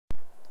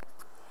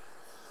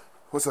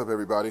What's up,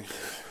 everybody?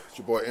 It's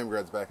your boy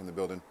M-Grad's back in the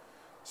building.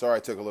 Sorry I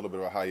took a little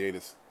bit of a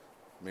hiatus,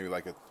 maybe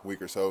like a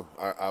week or so.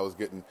 I was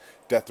getting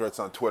death threats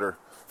on Twitter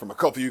from a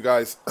couple of you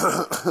guys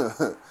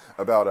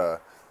about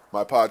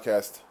my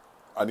podcast.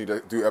 I need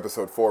to do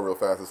episode 4 real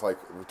fast. It's like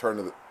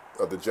Return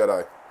of the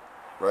Jedi,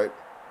 right?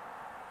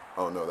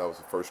 Oh no, that was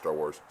the first Star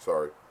Wars.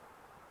 Sorry.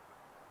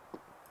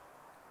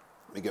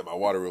 Let me get my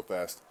water real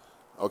fast.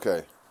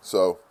 Okay,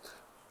 so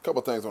a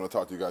couple things I want to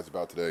talk to you guys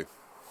about today.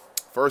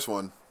 First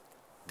one,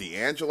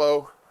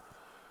 D'Angelo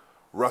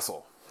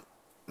Russell.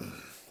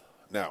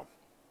 Now,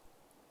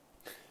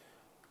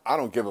 I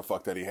don't give a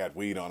fuck that he had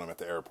weed on him at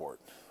the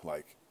airport.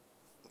 Like,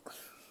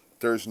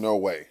 there's no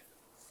way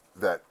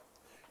that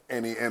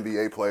any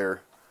NBA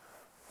player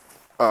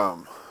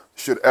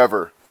should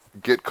ever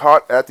get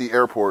caught at the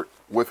airport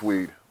with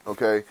weed,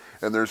 okay?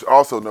 And there's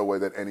also no way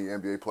that any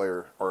NBA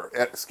player,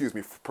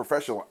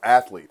 professional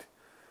athlete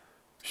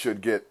should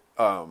get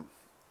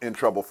in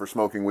trouble for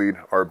smoking weed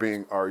or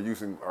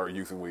using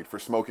weed, for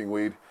smoking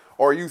weed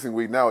or using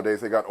weed.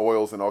 Nowadays they got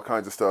oils and all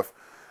kinds of stuff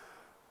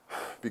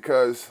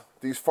because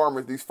these big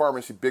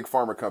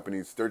pharma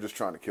companies, they're just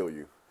trying to kill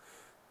you.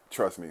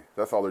 Trust me,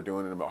 that's all they're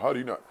doing. And how do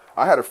you not?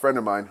 I had a friend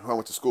of mine who I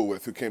went to school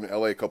with who came to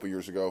LA a couple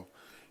years ago,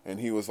 and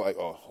he was like,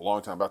 a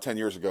long time, about 10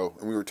 years ago,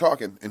 and we were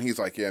talking, and he's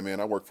like, yeah, man,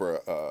 I work for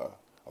a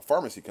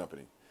pharmacy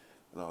company.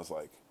 And I was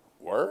like,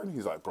 word?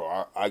 He's like,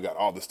 bro, I got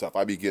all this stuff.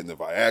 I be getting the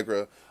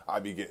Viagra.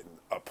 I be getting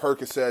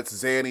Percocets,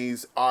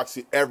 Xannies,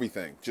 Oxy,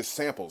 everything. Just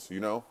samples, you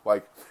know?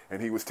 Like,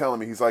 and he was telling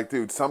me, he's like,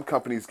 dude, some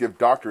companies give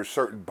doctors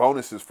certain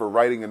bonuses for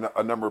writing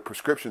a number of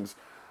prescriptions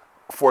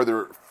for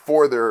their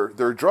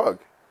drug.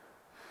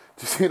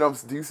 Do you see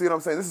what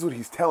I'm saying? This is what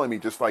he's telling me,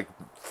 just like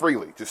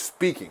freely, just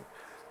speaking.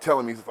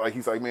 Telling me,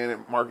 he's like,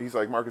 man, Marcus,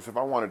 if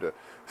I wanted to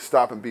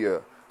stop and be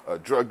a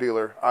drug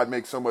dealer, I'd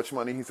make so much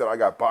money. He said, I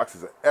got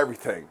boxes of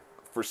everything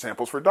for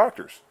samples for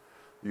doctors,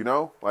 you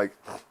know, like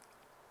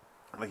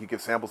you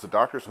give samples to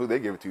doctors. Who they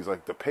give it to? He's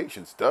like, the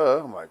patients,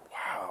 duh. I'm like,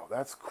 wow,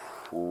 that's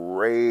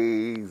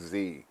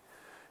crazy.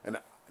 And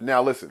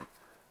now listen,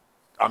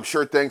 I'm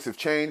sure things have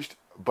changed,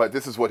 but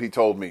this is what he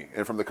told me,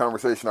 and from the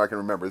conversation I can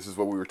remember, this is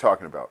what we were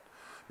talking about.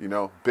 You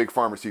know, big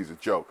pharmacy is a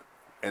joke,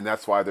 and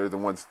that's why they're the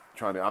ones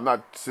trying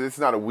to. It's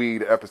not a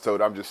weed episode.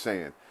 I'm just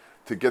saying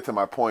to get to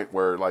my point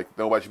where like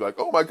nobody should be like,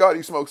 oh my god,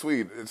 he smokes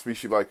weed. We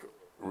should be like,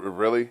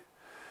 really?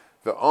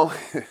 The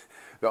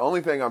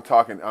only thing I'm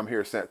talking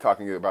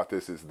about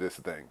this is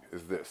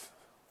this.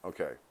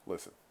 Okay,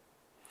 listen.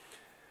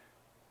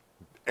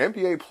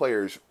 NBA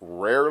players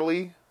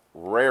rarely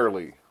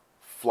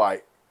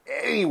fly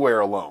anywhere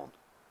alone.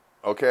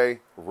 Okay,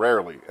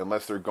 rarely,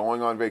 unless they're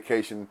going on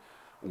vacation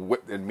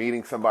and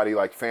meeting somebody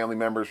like family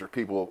members or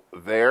people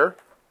there.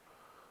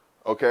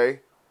 Okay,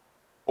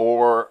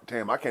 or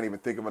damn, I can't even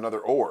think of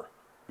another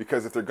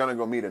because if they're gonna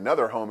go meet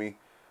another homie,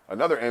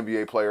 another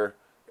NBA player,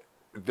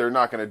 they're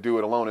not going to do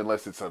it alone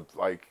unless it's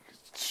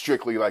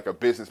strictly like a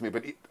business meet.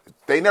 But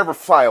they never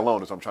fly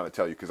alone, is what I'm trying to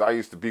tell you, because I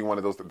used to be one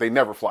of those. They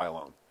never fly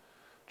alone.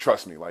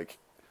 Trust me, like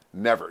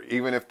never.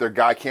 Even if their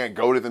guy can't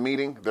go to the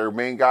meeting, their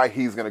main guy,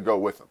 he's going to go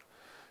with them.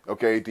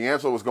 Okay,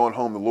 D'Angelo was going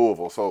home to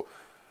Louisville. So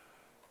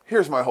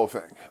here's my whole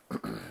thing.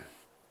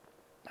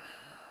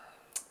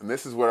 And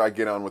this is where I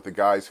get on with the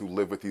guys who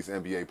live with these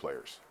NBA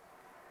players.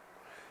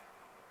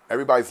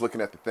 Everybody's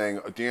looking at the thing.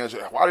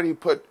 D'Angelo, why did he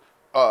put,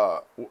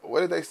 what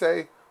did they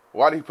say?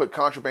 Why did he put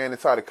contraband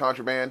inside of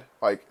contraband?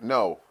 Like,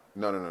 no.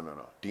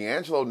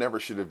 D'Angelo never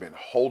should have been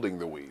holding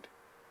the weed,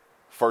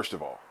 first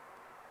of all.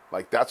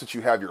 Like, that's what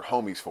you have your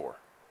homies for.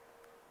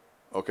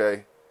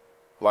 Okay?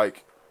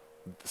 Like,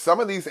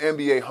 some of these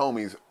NBA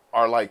homies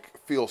are like,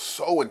 feel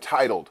so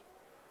entitled,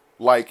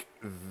 like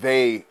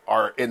they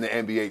are in the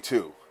NBA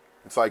too.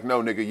 It's like,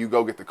 no, nigga, you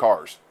go get the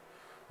cars.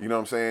 You know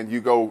what I'm saying?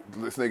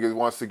 This nigga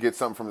wants to get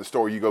something from the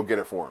store, you go get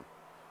it for him.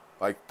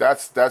 Like,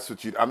 that's what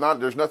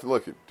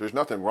there's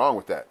nothing wrong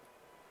with that.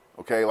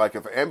 Okay? Like,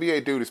 if an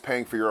NBA dude is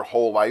paying for your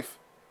whole life,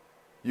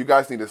 you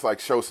guys need to, like,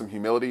 show some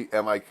humility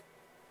and, like,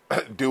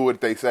 do what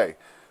they say.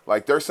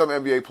 Like, there's some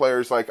NBA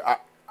players, like,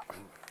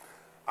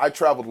 I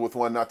traveled with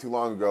one not too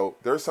long ago.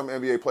 There's some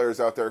NBA players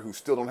out there who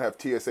still don't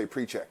have TSA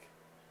pre-check.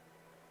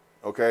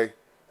 Okay?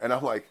 And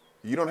I'm like,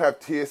 you don't have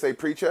TSA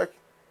pre-check?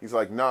 He's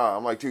like, nah.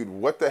 I'm like, dude,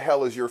 what the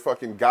hell is your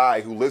fucking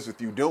guy who lives with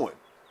you doing?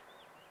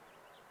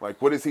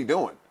 Like, what is he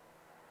doing?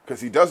 Because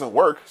he doesn't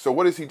work, so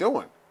what is he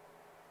doing?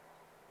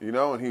 You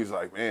know, and he's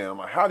like, man, I'm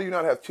like, how do you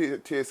not have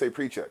TSA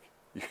pre-check?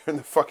 You're in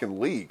the fucking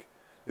league.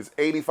 It's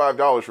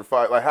 $85 for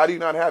 5. Like, how do you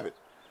not have it?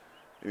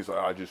 He's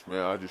like, just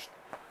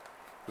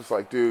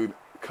like, dude,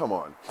 come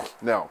on.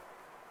 Now,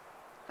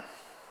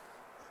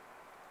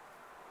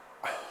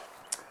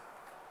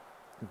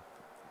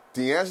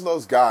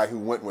 D'Angelo's guy who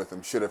went with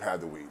him should have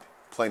had the weed.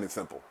 Plain and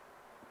simple.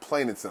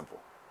 Plain and simple.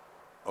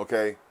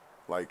 Okay?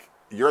 Like,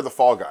 you're the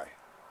fall guy.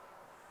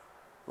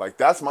 Like,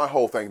 that's my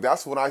whole thing.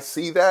 That's when I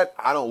see that,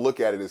 I don't look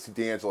at it as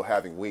D'Angelo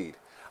having weed.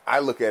 I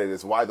look at it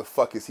as, why the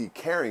fuck is he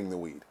carrying the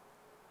weed?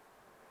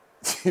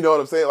 You know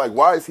what I'm saying? Like,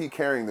 why is he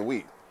carrying the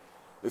weed?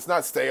 It's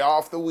not stay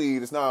off the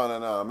weed. It's no.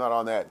 I'm not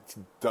on that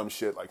dumb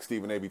shit like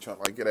Stephen A. be trying.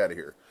 Like, get out of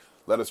here.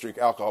 Let us drink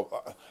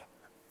alcohol.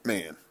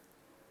 Man,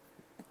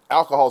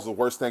 alcohol is the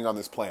worst thing on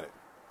this planet.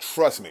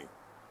 Trust me,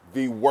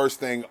 the worst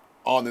thing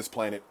on this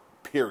planet.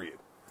 Period.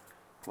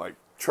 Like,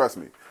 trust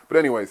me. But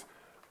anyways,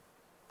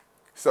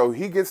 so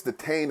he gets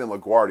detained in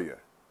LaGuardia.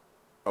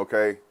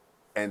 Okay,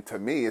 and to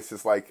me, it's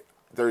just like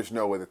there's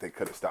no way that they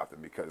could have stopped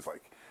him because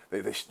like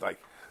they like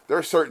there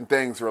are certain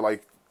things where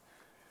like.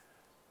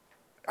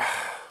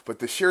 But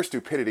the sheer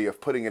stupidity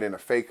of putting it in a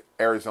fake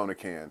Arizona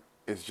can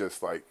is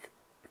just like,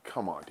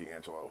 come on,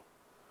 D'Angelo.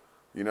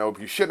 You know,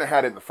 you shouldn't have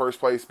had it in the first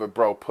place, but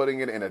bro,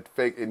 putting it in a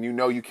fake, and you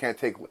know you can't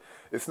take,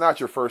 it's not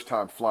your first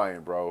time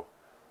flying, bro.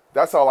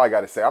 That's all I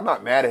got to say. I'm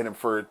not mad at him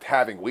for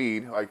having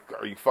weed. Like,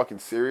 are you fucking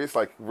serious?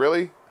 Like,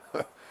 really?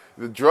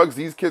 The drugs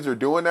these kids are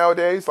doing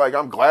nowadays, like,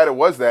 I'm glad it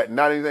was that and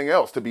not anything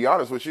else, to be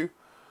honest with you.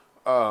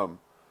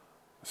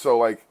 So,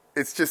 like,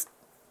 it's just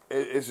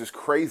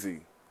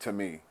crazy to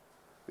me.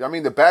 I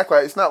mean, the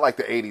backlash, it's not like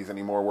the 80s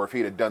anymore where if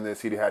he'd have done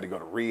this, he'd have had to go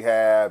to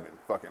rehab and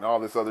fucking all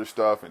this other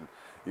stuff and,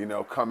 you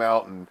know, come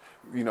out and,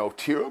 you know,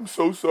 tear, I'm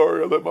so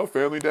sorry, I let my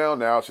family down.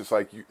 Now it's just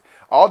like,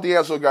 all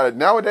D'Angelo got to,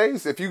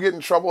 nowadays, if you get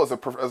in trouble as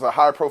a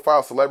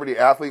high-profile celebrity,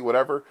 athlete,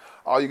 whatever,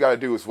 all you got to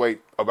do is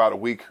wait about a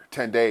week,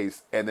 10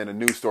 days, and then a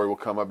news story will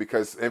come up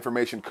because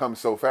information comes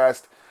so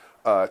fast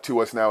to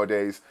us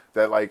nowadays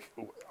that, like,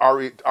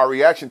 our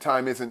reaction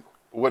time isn't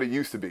what it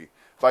used to be.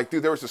 Like,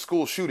 dude, there was a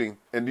school shooting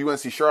in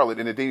UNC Charlotte,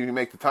 and it didn't even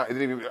make the time.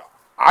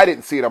 I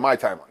didn't see it on my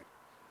timeline.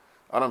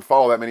 I don't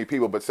follow that many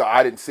people, but so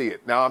I didn't see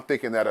it. Now I'm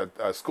thinking that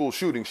a school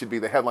shooting should be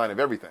the headline of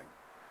everything.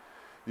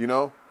 You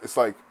know? It's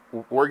like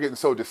we're getting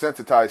so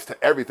desensitized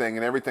to everything,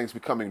 and everything's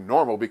becoming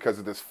normal because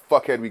of this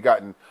fuckhead we got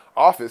in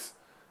office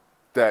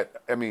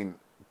that, I mean,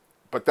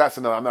 but that's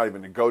another, I'm not even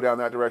going to go down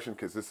that direction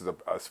because this is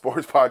a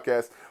sports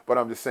podcast, but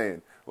I'm just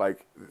saying,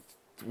 like,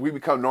 we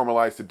become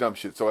normalized to dumb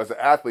shit. So as an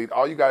athlete,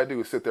 all you got to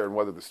do is sit there and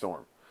weather the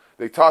storm.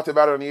 They talked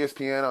about it on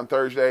ESPN on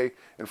Thursday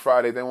and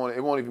Friday. It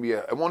won't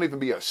even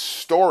be a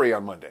story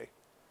on Monday.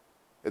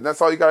 And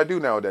that's all you got to do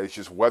nowadays,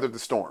 just weather the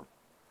storm.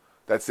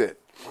 That's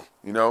it.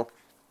 You know?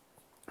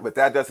 But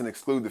that doesn't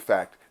exclude the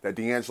fact that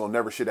D'Angelo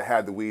never should have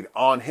had the weed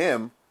on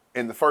him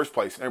in the first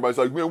place. And everybody's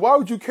like, man, why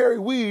would you carry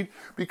weed?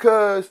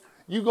 Because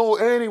you go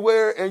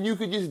anywhere and you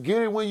could just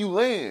get it when you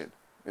land.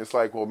 It's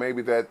like, well,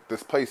 maybe that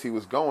this place he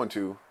was going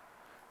to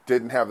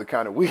didn't have the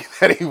kind of weed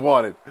that he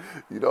wanted.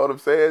 You know what I'm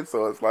saying?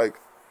 So it's like,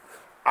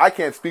 I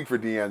can't speak for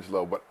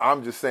D'Angelo, but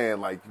I'm just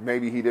saying, like,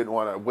 maybe he didn't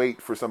want to wait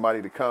for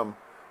somebody to come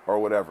or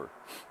whatever.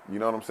 You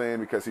know what I'm saying?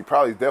 Because he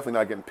probably definitely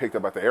not getting picked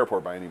up at the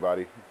airport by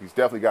anybody. He's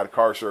definitely got a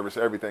car service,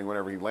 everything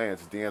whenever he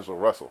lands. It's D'Angelo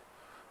Russell.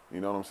 You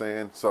know what I'm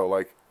saying? So,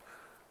 like,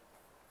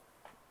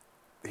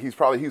 he's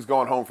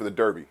going home for the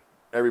Derby.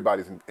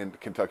 Everybody's in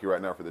Kentucky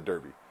right now for the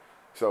Derby.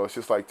 So it's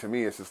just like, to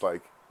me, it's just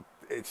like,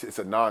 it's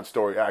a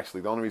non-story,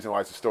 actually. The only reason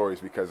why it's a story is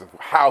because of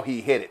how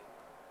he hit it.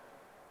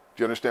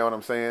 Do you understand what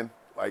I'm saying?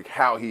 Like,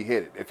 how he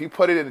hit it. If he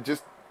put it in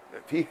if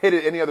he hit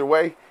it any other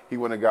way, he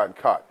wouldn't have gotten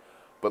caught.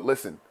 But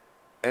listen,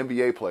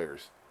 NBA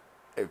players,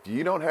 if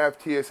you don't have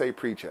TSA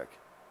pre-check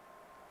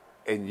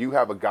and you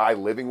have a guy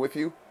living with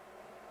you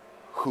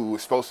who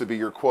is supposed to be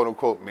your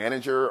quote-unquote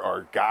manager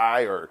or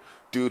guy or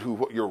dude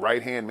who your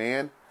right-hand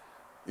man,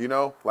 you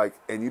know, like,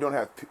 and you don't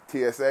have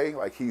TSA,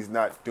 like, he's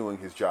not doing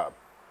his job.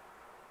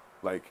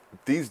 Like,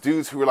 these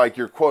dudes who are like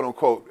your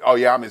quote-unquote, oh,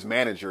 yeah, I'm his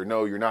manager.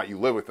 No, you're not. You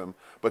live with him.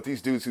 But these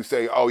dudes who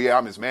say, oh, yeah,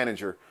 I'm his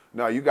manager.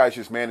 No, you guys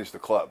just manage the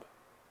club.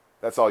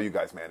 That's all you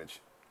guys manage.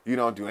 You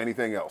don't do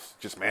anything else.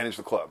 Just manage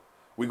the club.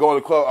 We go to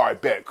the club, all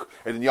right, bet.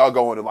 And then y'all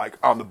go into, like,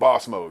 I'm the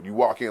boss mode. You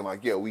walk in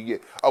like, yeah,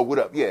 oh, what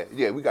up?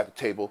 Yeah, we got the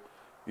table.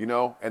 You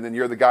know? And then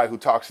you're the guy who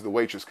talks to the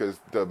waitress because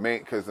the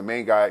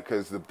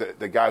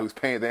guy who's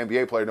paying the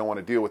NBA player don't want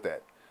to deal with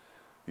that.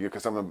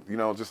 Because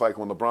just like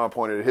when LeBron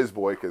pointed at his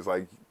boy because,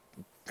 like,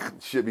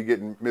 shit be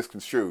getting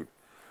misconstrued.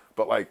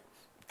 But, like,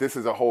 this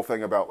is a whole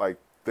thing about, like,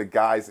 the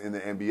guys in the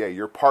NBA.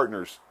 Your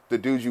partners, the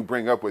dudes you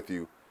bring up with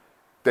you,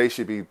 they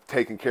should be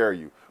taking care of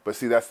you. But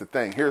see, that's the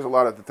thing. Here's a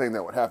lot of the thing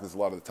that what happens a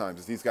lot of the times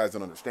is these guys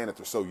don't understand that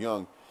they're so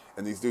young,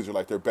 and these dudes are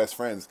like their best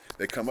friends.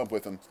 They come up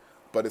with them.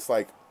 But it's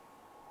like,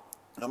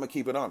 I'm going to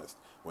keep it honest.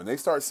 When they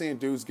start seeing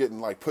dudes getting,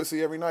 like,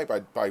 pussy every night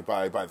by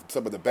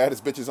some of the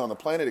baddest bitches on the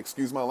planet,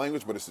 excuse my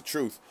language, but it's the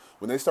truth.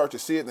 When they start to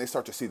see it and they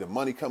start to see the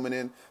money coming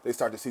in, they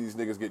start to see these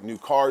niggas get new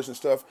cars and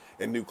stuff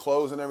and new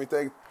clothes and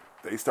everything,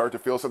 they start to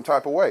feel some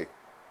type of way.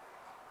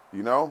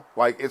 You know?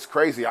 Like, it's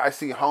crazy. I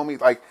see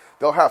homies, like,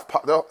 they'll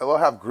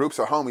have groups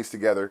of homies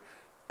together,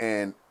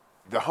 and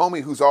the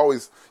homie who's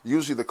always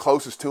usually the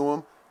closest to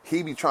him,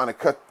 he be trying to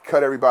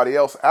cut everybody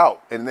else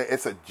out. And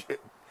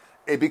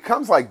it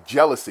becomes like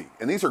jealousy.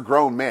 And these are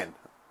grown men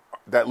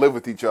that live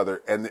with each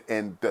other, and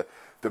the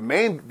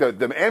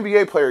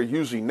NBA player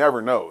usually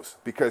never knows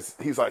because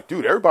he's like,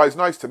 dude, everybody's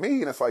nice to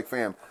me, and it's like,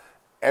 fam,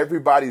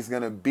 everybody's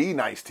gonna be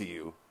nice to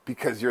you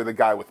because you're the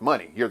guy with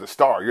money, you're the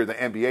star, you're the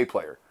NBA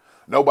player.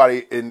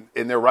 Nobody in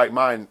their right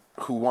mind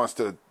who wants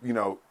to, you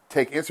know,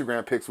 take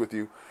Instagram pics with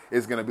you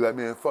is gonna be like,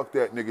 man, fuck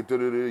that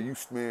nigga, you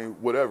man,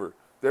 whatever.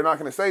 They're not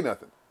going to say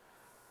nothing.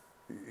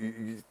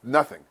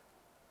 Nothing.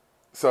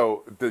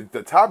 So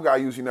the top guy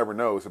usually never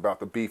knows about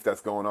the beef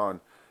that's going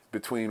on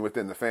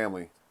within the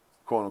family,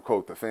 quote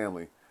unquote, the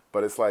family.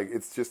 But it's like,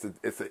 it's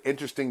an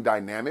interesting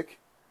dynamic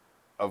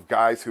of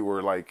guys who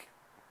are like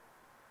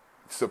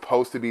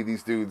supposed to be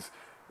these dudes'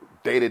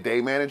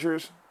 day-to-day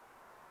managers.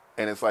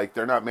 And it's like,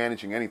 they're not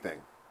managing anything.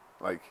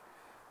 Like,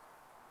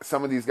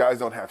 some of these guys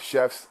don't have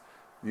chefs,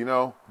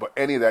 but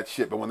any of that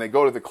shit. But when they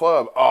go to the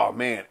club, oh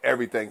man,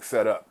 everything's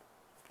set up,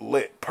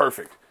 lit,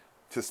 perfect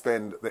to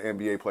spend the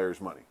NBA players'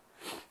 money.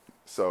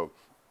 So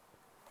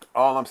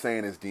all I'm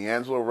saying is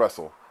D'Angelo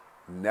Russell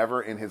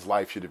never in his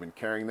life should have been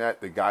carrying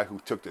that. The guy who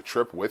took the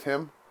trip with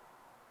him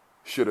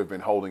should have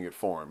been holding it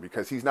for him,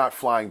 because he's not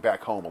flying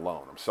back home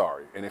alone. I'm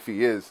sorry. And if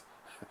he is,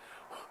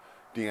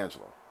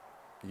 D'Angelo,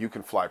 you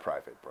can fly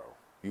private, bro.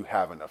 You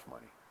have enough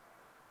money.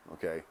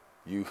 Okay?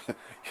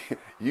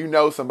 You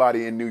know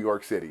somebody in New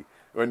York City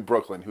or in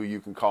Brooklyn who you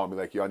can call and be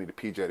like, yo, I need a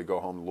PJ to go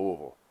home to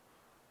Louisville.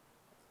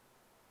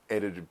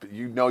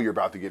 You're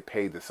about to get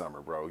paid this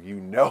summer, bro. You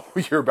know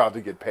you're about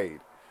to get paid.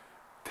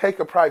 Take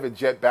a private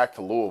jet back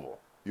to Louisville.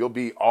 You'll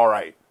be all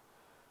right.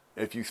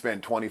 If you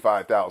spend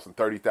 $25,000,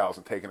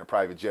 $30,000 taking a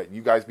private jet,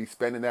 you guys be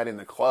spending that in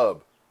the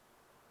club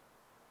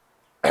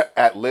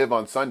at Live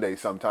on Sunday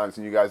sometimes,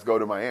 and you guys go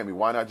to Miami.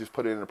 Why not just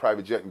put it in a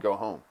private jet and go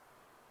home?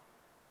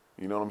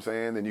 You know what I'm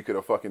saying? Then you could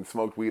have fucking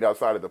smoked weed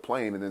outside of the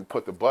plane and then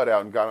put the butt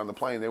out and got on the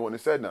plane. They wouldn't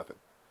have said nothing.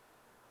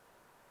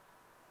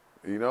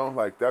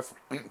 Like that's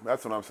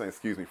what I'm saying.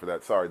 Excuse me for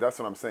that. Sorry. That's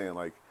what I'm saying.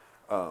 Like,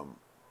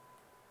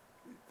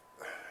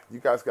 you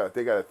guys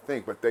they got to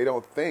think, but they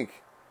don't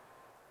think.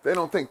 They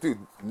don't think, dude.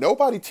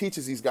 Nobody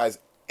teaches these guys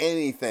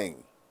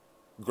anything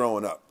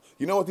growing up.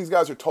 You know what these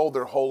guys are told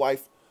their whole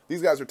life?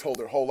 These guys are told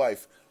their whole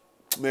life,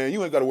 man,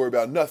 you ain't got to worry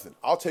about nothing.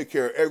 I'll take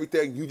care of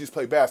everything. You just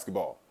play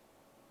basketball.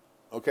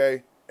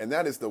 Okay? And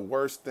that is the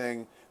worst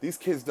thing. These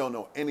kids don't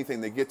know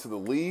anything. They get to the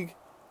league,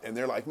 and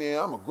they're like, man,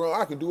 I'm a grown.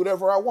 I can do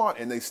whatever I want.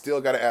 And they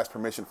still got to ask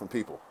permission from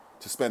people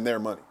to spend their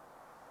money.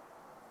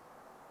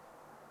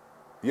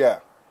 Yeah.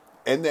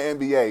 In the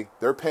NBA,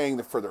 they're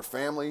paying for their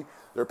family.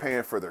 They're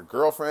paying for their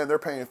girlfriend. They're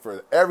paying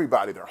for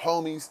everybody, their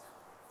homies.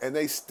 And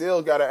they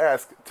still got to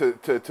ask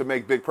to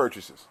make big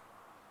purchases.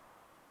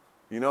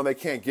 They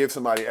can't give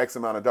somebody X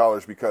amount of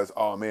dollars because,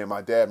 oh, man,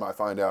 my dad might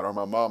find out or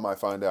my mom might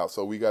find out,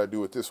 so we got to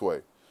do it this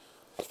way.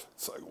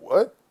 It's like,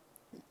 what?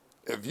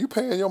 If you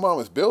paying your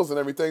mama's bills and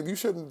everything, you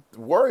shouldn't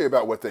worry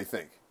about what they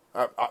think.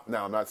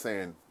 Now, I'm not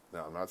saying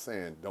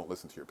don't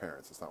listen to your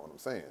parents. That's not what I'm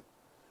saying.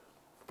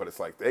 But it's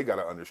like they got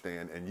to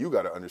understand, and you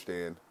got to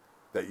understand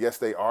that, yes,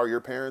 they are your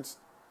parents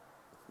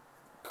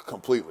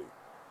completely,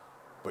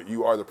 but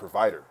you are the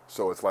provider.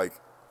 So it's like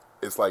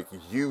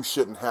you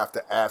shouldn't have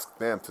to ask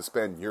them to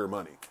spend your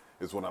money,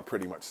 is what I'm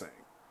pretty much saying.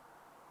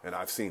 And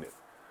I've seen it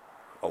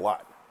a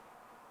lot.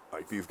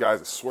 Like, these guys,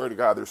 I swear to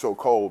God, they're so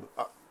cold.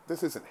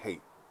 This isn't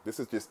hate. This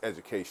is just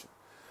education.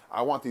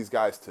 I want these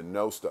guys to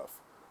know stuff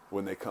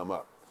when they come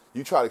up.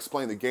 You try to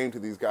explain the game to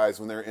these guys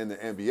when they're in the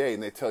NBA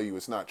and they tell you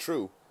it's not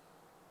true.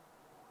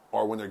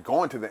 Or when they're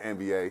going to the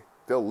NBA,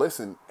 they'll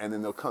listen and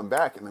then they'll come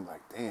back and they're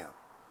like, damn,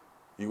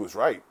 you was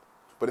right.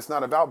 But it's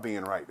not about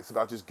being right. It's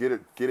about just get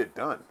it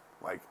done.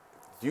 Like,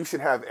 you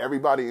should have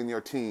everybody in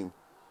your team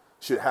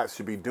should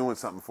be doing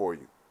something for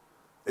you.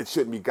 It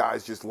shouldn't be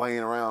guys just laying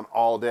around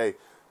all day.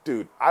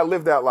 Dude, I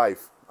lived that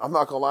life. I'm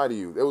not going to lie to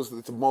you. It's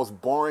the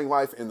most boring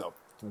life in the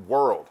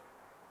world.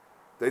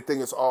 They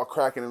think it's all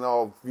cracking and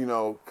all,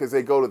 because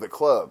they go to the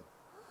club.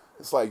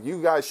 It's like,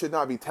 you guys should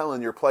not be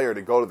telling your player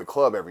to go to the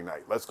club every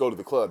night. Let's go to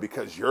the club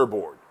because you're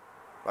bored.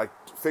 Like,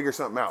 figure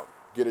something out.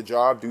 Get a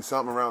job, do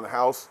something around the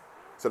house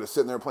instead of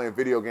sitting there playing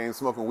video games,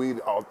 smoking weed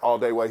all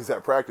day while he's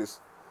at practice.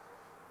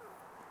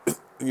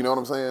 You know what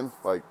I'm saying?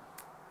 Like,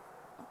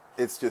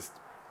 it's just,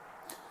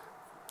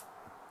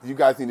 you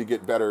guys need to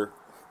get better.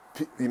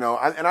 And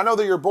I know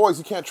they're your boys.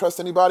 You can't trust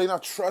anybody. Now,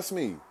 trust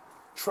me.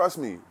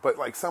 But,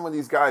 like, some of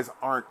these guys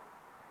aren't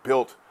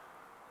built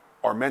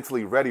or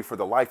mentally ready for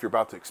the life you're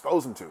about to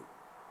expose them to.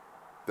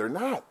 They're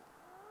not.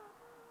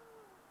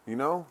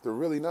 They're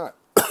really not.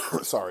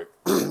 Sorry.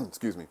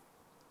 Excuse me.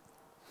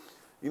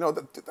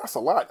 That's a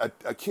lot.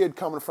 A kid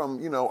coming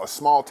from, a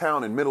small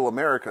town in middle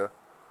America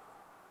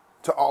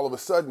to all of a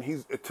sudden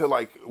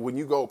when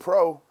you go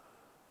pro,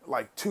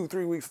 like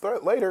 2-3 weeks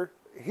later,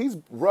 he's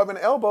rubbing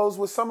elbows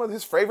with some of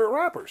his favorite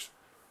rappers.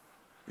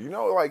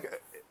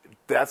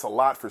 That's a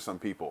lot for some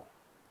people,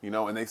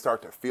 and they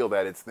start to feel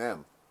that it's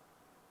them.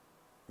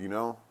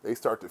 They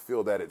start to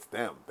feel that it's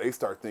them. They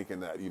start thinking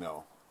that,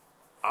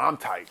 I'm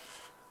tight.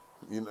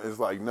 It's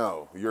like,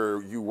 no,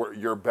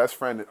 your best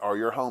friend or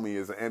your homie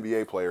is an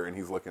NBA player and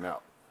he's looking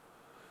out.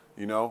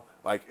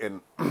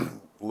 And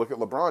look at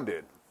LeBron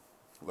did.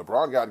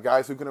 LeBron got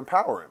guys who can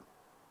empower him.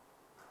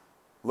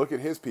 Look at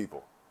his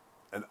people.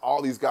 And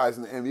all these guys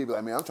in the NBA be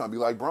like, man, I'm trying to be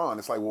like Bron.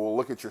 It's like, well,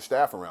 look at your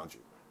staff around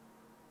you.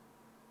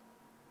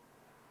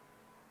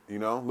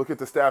 Look at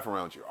the staff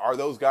around you. Are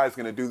those guys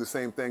going to do the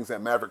same things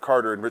that Maverick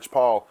Carter and Rich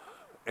Paul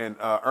and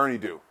Ernie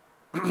do?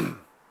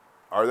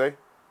 Are they?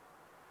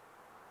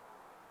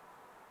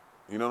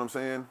 You know what I'm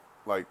saying?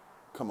 Like,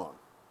 come on.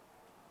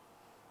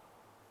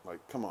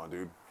 Like, come on,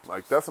 dude.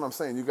 Like, that's what I'm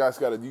saying.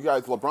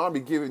 LeBron be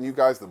giving you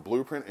guys the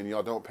blueprint and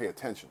y'all don't pay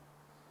attention.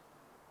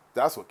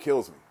 That's what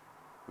kills me.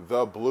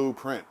 The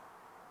blueprint.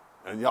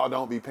 And y'all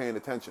don't be paying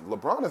attention.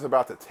 LeBron is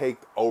about to take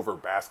over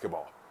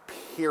basketball.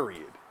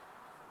 Period.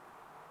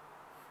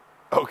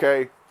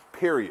 Okay?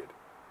 Period.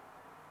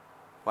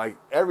 Like,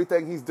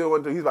 everything he's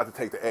doing, he's about to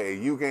take the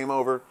AAU game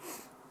over.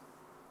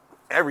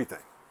 Everything.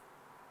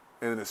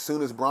 And then as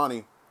soon as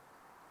Bronny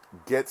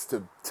gets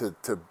to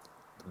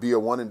be a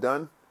one and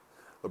done,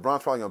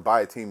 LeBron's probably going to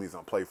buy a team he's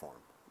going to play for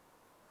him.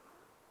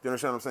 Do you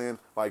understand what I'm saying?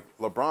 Like,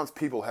 LeBron's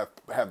people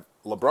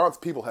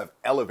have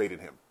elevated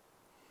him.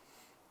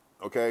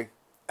 Okay?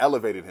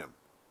 Elevated him.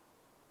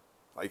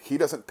 Like, he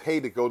doesn't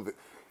pay to go to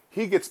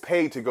he gets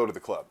paid to go to the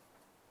club.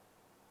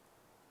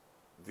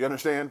 Do you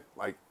understand?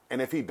 Like, and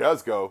if he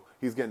does go,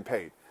 he's getting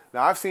paid.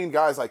 Now, I've seen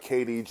guys like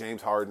KD,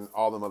 James Harden,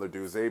 all them other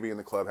dudes, they be in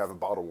the club having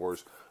bottle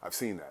wars. I've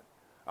seen that.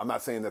 I'm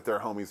not saying that their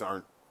homies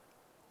aren't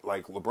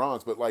like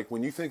LeBron's, but like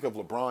when you think of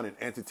LeBron and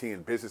entity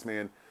and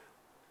businessman,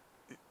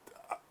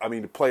 I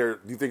mean, the player,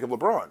 you think of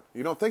LeBron.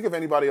 You don't think of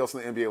anybody else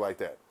in the NBA like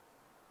that.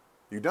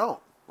 You don't.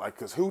 Like,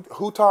 because who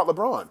taught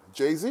LeBron?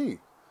 Jay-Z.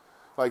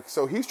 Like,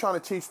 so he's trying to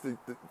teach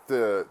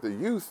the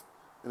youth,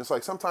 and it's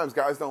like sometimes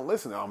guys don't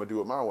listen. I'm going to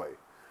do it my way.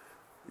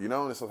 You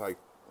know, and it's like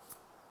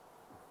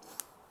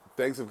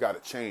things have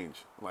got to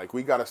change. Like,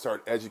 we got to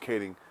start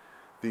educating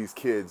these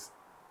kids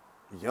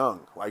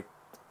young. Like,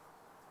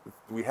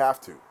 we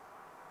have to.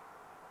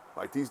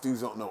 Like, these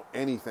dudes don't know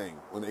anything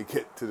when they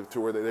get to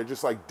where they're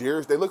just like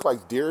deers. They look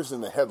like deers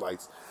in the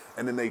headlights,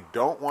 and then they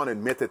don't want to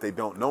admit that they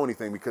don't know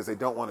anything because they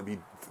don't want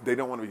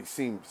to be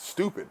seen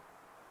stupid.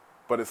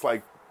 But it's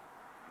like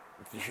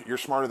you're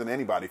smarter than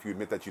anybody if you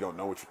admit that you don't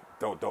know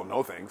don't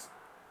know things.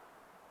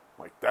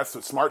 Like, that's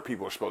what smart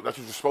people are supposed. That's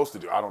what you're supposed to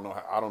do. I don't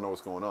know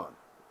what's going on.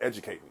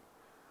 Educate me.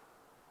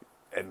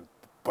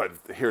 But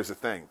here's the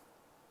thing: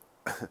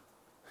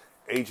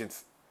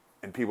 agents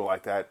and people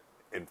like that,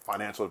 and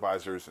financial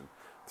advisors and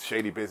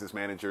shady business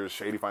managers,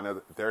 shady finance,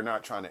 they're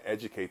not trying to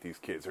educate these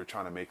kids. They're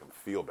trying to make them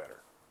feel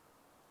better.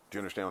 Do you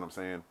understand what I'm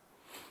saying?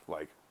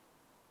 Like,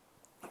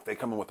 they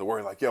come in with the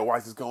worry, like, yo, why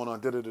is this going on?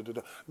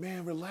 Da-da-da-da-da.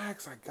 Man,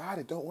 relax. I got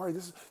it. Don't worry.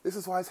 This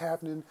is why it's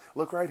happening.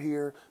 Look right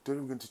here.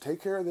 I'm going to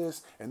take care of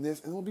this, and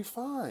it'll be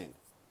fine.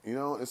 You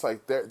know, it's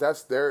like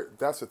that's what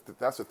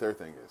their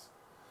thing is.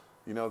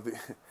 You know,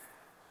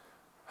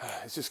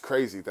 it's just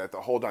crazy that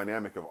the whole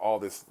dynamic of all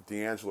this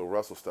D'Angelo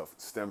Russell stuff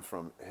stems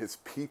from his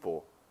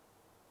people.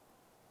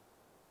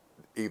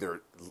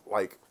 Either,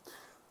 like,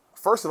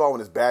 first of all, when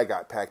his bag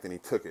got packed and he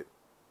took it,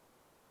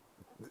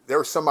 there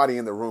was somebody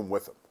in the room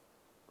with him.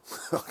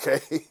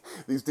 Okay?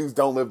 These dudes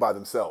don't live by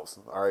themselves,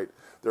 all right?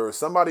 There was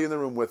somebody in the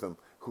room with him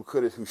who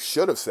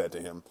should have said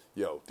to him,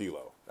 yo,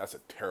 D-Lo, that's a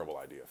terrible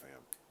idea,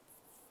 fam.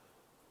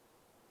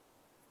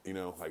 You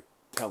know, like,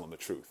 tell him the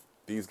truth.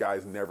 These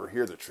guys never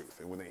hear the truth.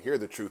 And when they hear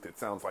the truth, it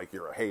sounds like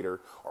you're a hater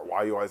or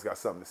why you always got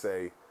something to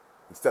say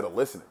instead of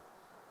listening.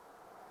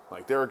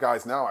 Like, there are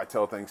guys now I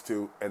tell things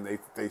to, and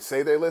they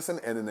say they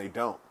listen, and then they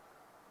don't.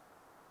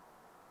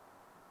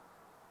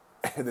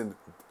 And then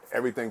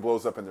everything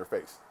blows up in their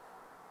face.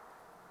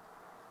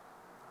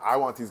 I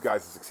want these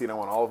guys to succeed. I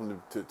want all of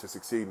them to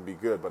succeed and be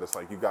good, but it's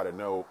like you got to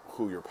know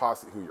who your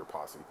posse.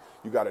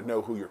 You got to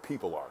know who your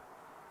people are.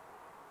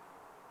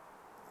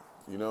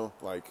 You know,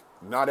 like,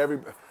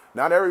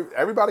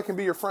 everybody can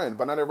be your friend,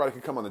 but not everybody can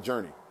come on the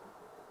journey.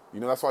 You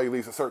know, that's why you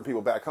leave certain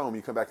people back home.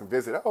 You come back and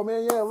visit. Oh,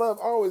 man, yeah, love,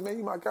 always, man,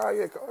 you my guy.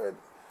 Yeah, go ahead.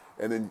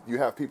 And then you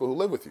have people who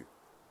live with you.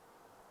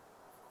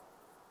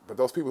 But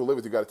those people who live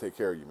with you got to take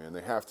care of you, man.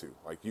 They have to.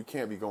 Like, you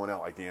can't be going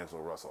out like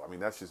D'Angelo Russell. I mean,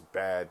 that's just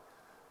bad.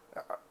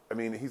 I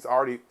mean,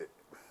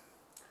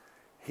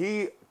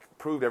 he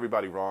proved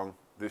everybody wrong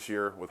this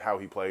year with how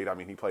he played. I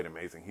mean, he played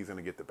amazing. He's going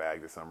to get the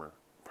bag this summer,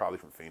 probably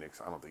from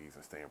Phoenix. I don't think he's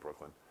going to stay in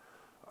Brooklyn.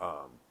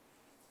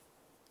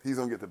 He's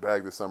going to get the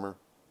bag this summer.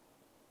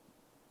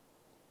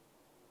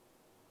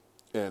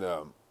 And,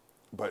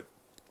 but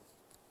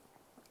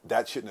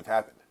that shouldn't have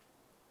happened.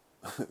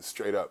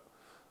 Straight up.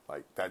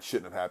 Like, that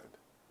shouldn't have happened.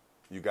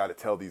 You got to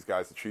tell these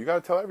guys the truth. You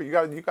got to tell you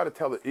got to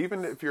tell it,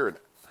 even if you're,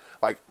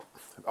 like,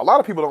 a lot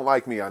of people don't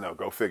like me. I know,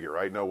 go figure,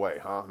 right? No way,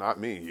 huh? Not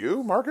me.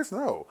 You, Marcus?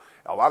 No.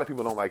 A lot of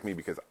people don't like me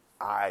because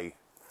I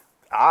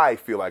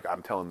feel like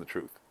I'm telling the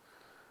truth.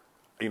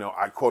 You know,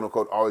 I quote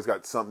unquote always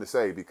got something to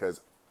say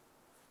because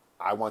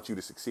I want you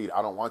to succeed.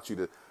 I don't want you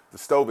to, the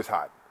stove is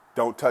hot.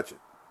 Don't touch it.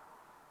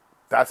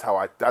 That's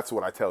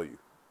what I tell you.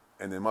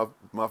 And then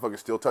motherfuckers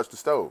still touch the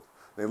stove.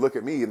 They look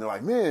at me and they're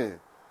like, man,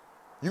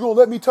 you gonna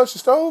let me touch the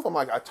stove? I'm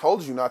like, I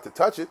told you not to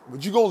touch it,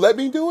 but you gonna let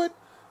me do it?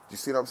 You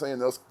see what I'm saying?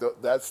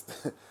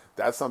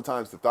 That's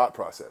sometimes the thought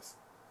process.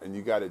 And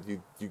you gotta,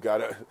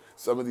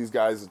 some of these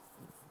guys,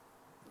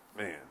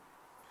 man,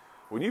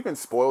 when you've been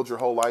spoiled your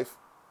whole life,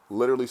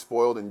 literally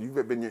spoiled, and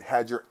you've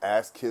had your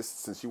ass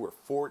kissed since you were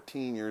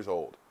 14 years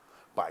old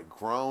by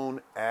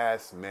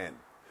grown-ass men.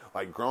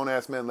 Like,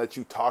 grown-ass men let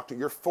you talk to,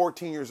 you're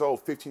 14 years old,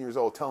 15 years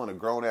old, telling a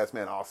grown-ass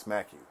man, I'll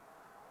smack you.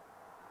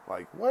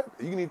 Like, what?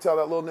 You need to tell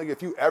that little nigga,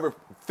 if you ever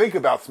think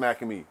about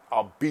smacking me,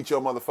 I'll beat your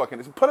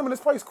motherfucking... Put him in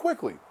his place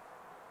quickly.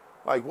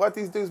 Like, what?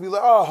 These dudes be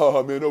like,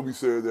 oh, man, don't be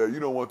saying that.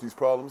 You don't want these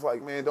problems.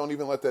 Like, man, don't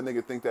even let that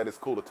nigga think that it's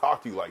cool to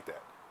talk to you like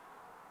that.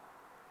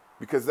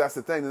 Because that's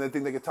the thing. And they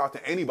think they can talk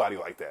to anybody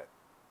like that.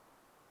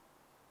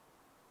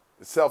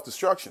 It's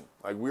self-destruction.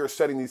 Like, we are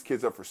setting these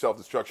kids up for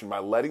self-destruction by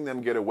letting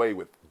them get away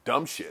with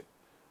dumb shit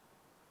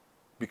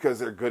because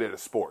they're good at a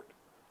sport.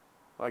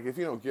 Like, if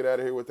you don't get out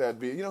of here with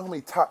that, you know how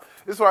many top...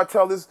 This is what I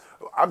tell this...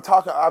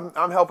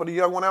 I'm helping a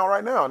young one out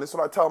right now, and this is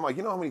what I tell them. Like,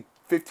 you know how many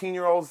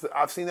 15-year-olds that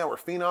I've seen that were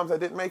phenoms that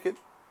didn't make it?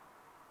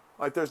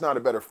 Like, there's not a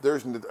better...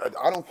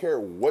 I don't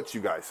care what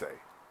you guys say.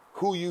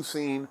 Who you've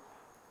seen,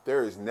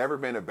 there has never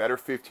been a better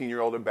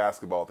 15-year-old in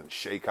basketball than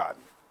Shea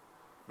Cotton.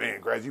 Man,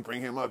 Graz, you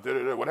bring him up.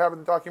 What happened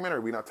in the documentary?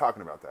 We're not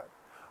talking about that.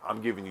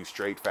 I'm giving you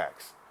straight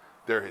facts.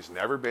 There has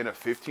never been a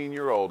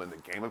 15-year-old in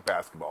the game of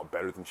basketball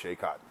better than Shea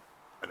Cotton.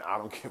 And I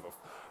don't give a...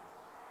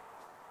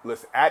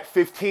 Listen, at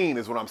 15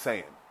 is what I'm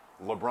saying.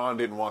 LeBron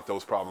didn't want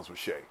those problems with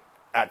Shea.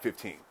 At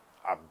 15.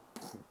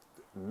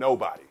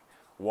 Nobody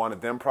wanted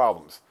them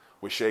problems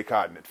with Shea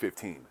Cotton at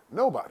 15.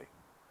 Nobody.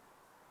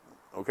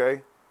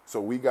 Okay?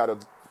 So we got to...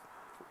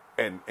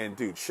 And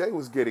dude, Shea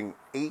was getting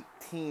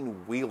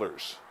 18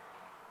 wheelers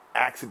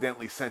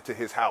accidentally sent to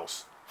his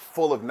house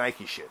full of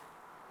Nike shit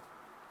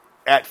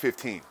at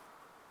 15.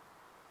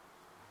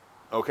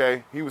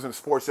 Okay? He was in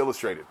Sports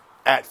Illustrated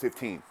at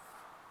 15.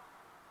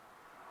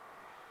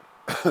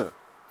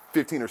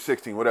 15 or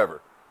 16,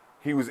 whatever.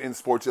 He was in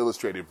Sports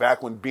Illustrated.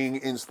 Back when being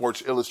in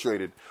Sports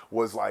Illustrated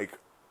was like,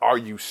 are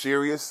you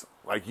serious?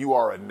 Like, you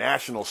are a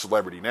national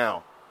celebrity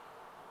now.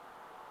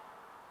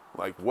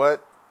 Like,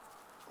 what?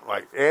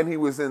 Like, and he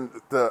was in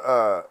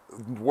the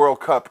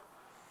World Cup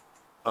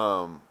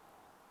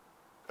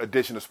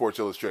edition of Sports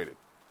Illustrated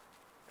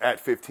at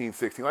 15,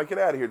 16. Like, get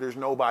out of here. There's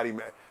nobody.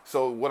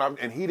 So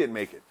and he didn't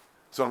make it.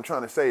 So what I'm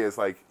trying to say is,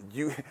 like,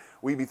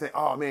 we be thinking,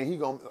 oh man,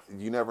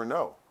 you never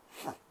know.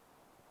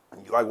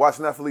 Like,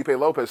 watching that Felipe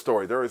Lopez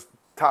story, there was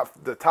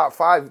the top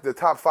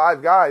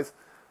five guys,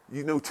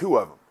 you knew two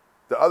of them.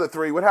 The other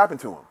three, what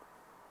happened to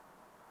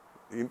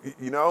them?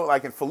 You know,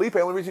 like, in Felipe, the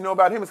only reason you know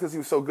about him is because he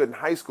was so good in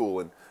high school,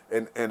 and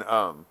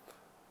oh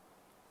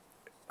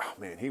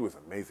man, he was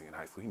amazing in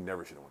high school. He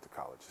never should have went to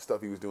college. The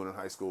stuff he was doing in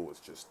high school was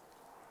just,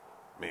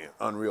 man,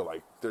 unreal.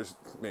 Like,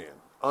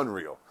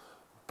 unreal.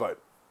 But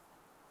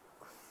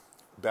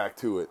back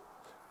to it,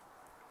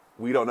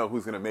 we don't know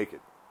who's going to make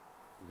it.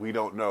 We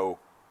don't know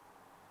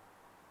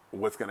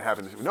what's going to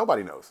happen.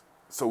 Nobody knows.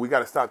 So we got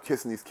to stop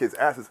kissing these kids'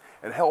 asses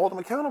and hold them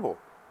accountable.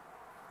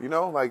 You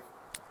know, like,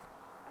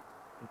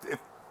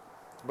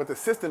 but the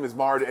system is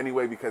marred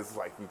anyway because it's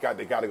like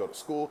they got to go to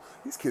school.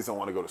 These kids don't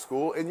want to go to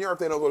school. In Europe,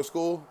 they don't go to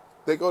school.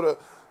 They go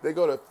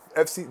to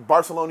FC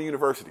Barcelona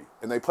University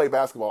and they play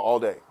basketball all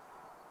day,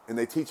 and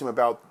they teach them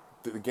about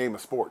the game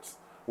of sports,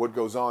 what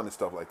goes on and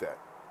stuff like that.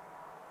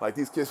 Like,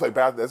 these kids play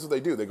basketball. That's what they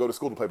do. They go to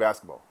school to play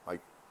basketball. Like,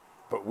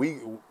 but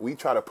we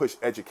try to push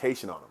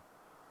education on them.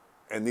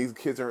 And these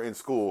kids are in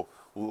school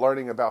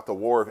learning about the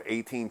War of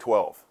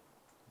 1812.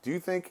 Do you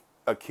think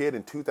a kid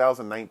in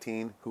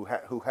 2019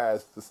 who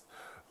has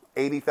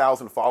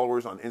 80,000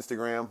 followers on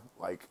Instagram,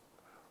 like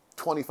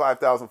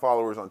 25,000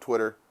 followers on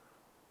Twitter,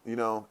 you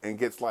know, and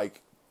gets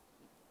like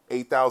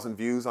 8,000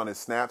 views on his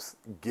snaps,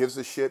 gives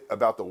a shit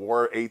about the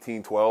War of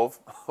 1812?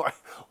 Like,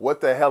 what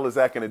the hell is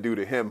that going to do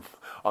to him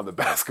on the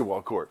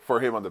basketball court?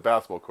 For him on the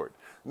basketball court?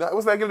 No,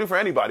 what's that going to do for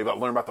anybody about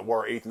learning about the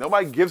War of 18?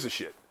 Nobody gives a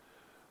shit.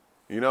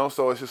 You know,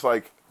 so it's just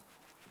like,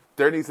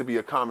 there needs to be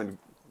a common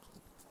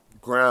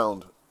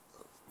ground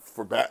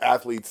for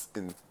athletes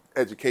in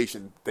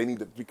education. They need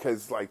to,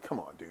 because, like, come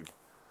on, dude.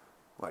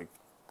 Like,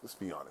 let's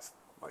be honest.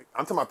 Like,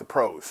 I'm talking about the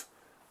pros.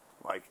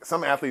 Like,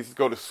 some athletes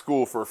go to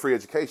school for a free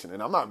education,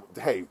 and I'm not,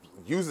 hey,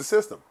 use the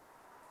system.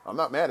 I'm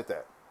not mad at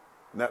that.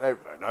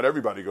 Not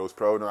everybody goes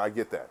pro, no, I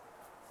get that.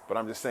 But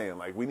I'm just saying,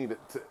 like, we need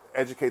to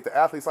educate the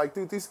athletes. Like,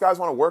 dude, these guys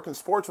want to work in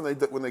sports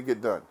when they get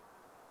done.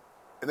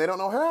 And they don't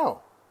know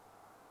how.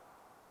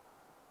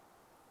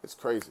 It's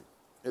crazy.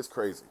 It's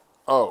crazy.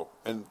 Oh,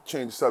 and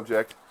change the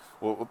subject.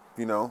 Well,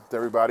 you know, to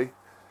everybody.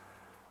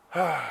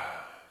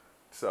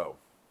 So,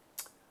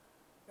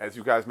 as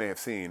you guys may have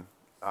seen,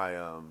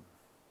 I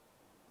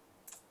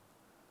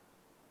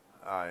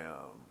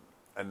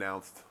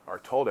announced or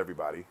told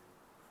everybody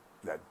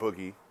that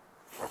Boogie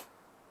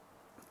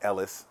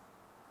Ellis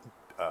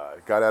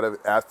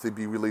asked to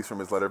be released from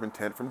his letter of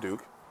intent from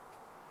Duke.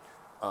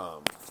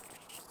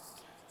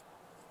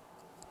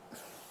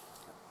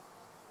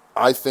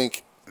 I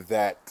think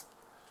that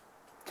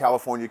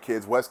California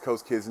kids, West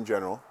Coast kids in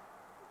general,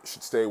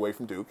 should stay away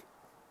from Duke.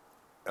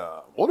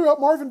 What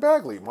about Marvin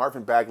Bagley?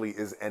 Marvin Bagley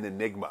is an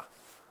enigma.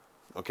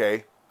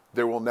 Okay?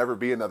 There will never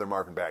be another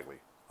Marvin Bagley.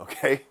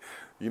 Okay?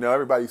 You know,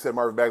 everybody said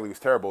Marvin Bagley was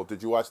terrible.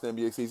 Did you watch the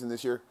NBA season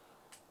this year?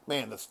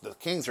 Man, the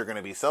Kings are going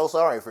to be so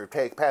sorry for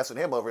passing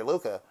him over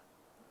Luka.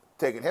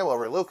 Taking him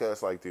over Luka.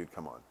 It's like, dude,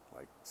 come on.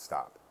 Like,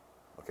 stop.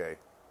 Okay?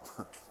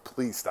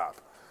 Please stop.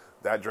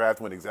 That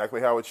draft went exactly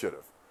how it should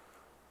have.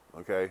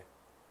 Okay?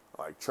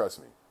 Like, trust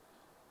me.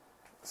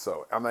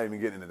 So I'm not even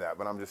getting into that,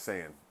 but I'm just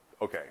saying,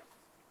 okay,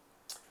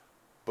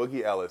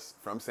 Boogie Ellis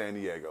from San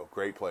Diego,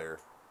 great player.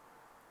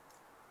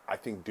 I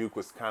think Duke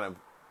was kind of,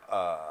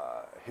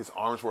 his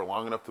arms were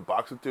long enough to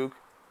box with Duke.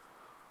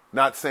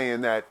 Not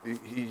saying that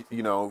he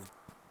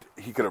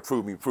could have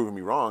proven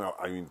me wrong.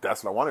 I mean,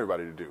 that's what I want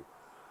everybody to do.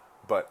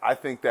 But I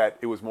think that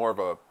it was more of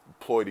a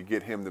ploy to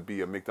get him to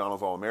be a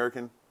McDonald's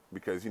All-American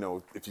because,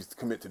 if you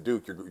commit to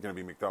Duke, you're going to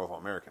be McDonald's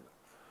All-American.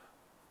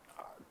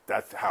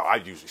 That's how I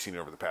usually seen it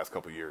over the past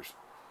couple of years.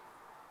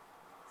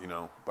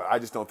 But I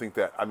just don't think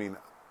that, I mean,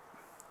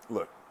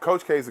 look,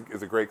 Coach K is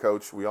a great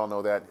coach. We all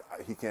know that.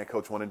 He can't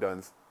coach one and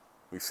dones.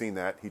 We've seen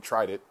that. He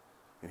tried it,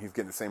 and he's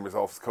getting the same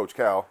results as Coach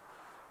Cal.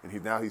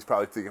 And now he's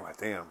probably thinking like,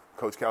 damn,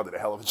 Coach Cal did a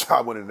hell of a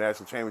job winning the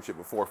national championship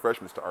with four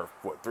freshmen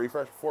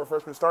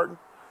starting?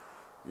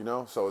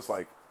 So it's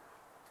like,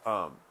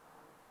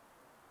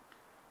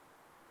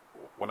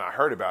 when I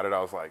heard about it,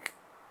 I was like,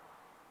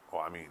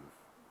 well, I mean,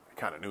 I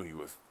kind of knew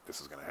this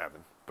was going to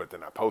happen. But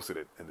then I posted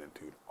it, and then,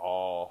 dude,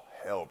 all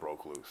hell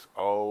broke loose.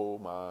 Oh,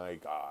 my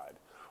God.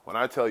 When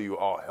I tell you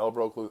all hell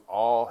broke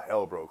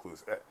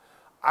loose.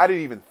 I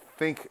didn't even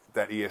think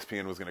that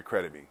ESPN was going to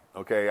credit me,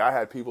 okay? I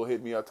had people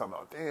hit me up talking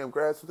about, damn,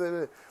 Grass,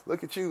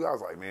 look at you. I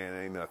was like, man,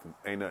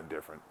 ain't nothing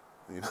different,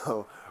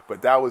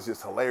 But that was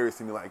just hilarious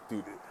to me. Like,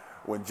 dude,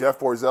 when Jeff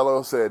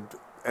Borzello said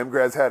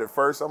MGrads had it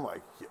first, I'm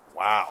like, yeah,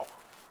 wow.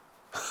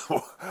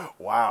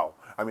 Wow.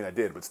 I mean, I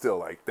did, but still,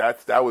 like,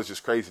 that was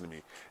just crazy to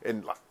me.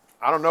 And like,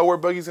 I don't know where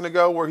Boogie's going to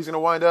go, where he's going to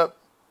wind up,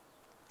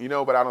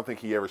 but I don't think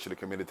he ever should have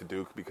committed to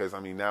Duke because, I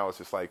mean, now it's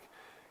just like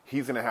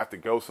he's going to have to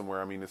go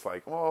somewhere. I mean, it's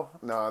like, well,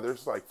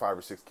 there's like 5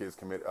 or 6 kids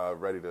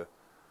ready to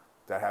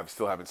that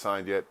still haven't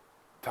signed yet,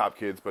 top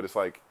kids, but it's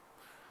like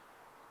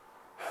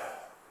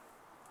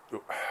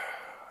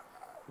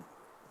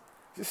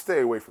just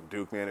stay away from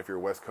Duke, man, if you're a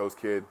West Coast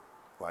kid,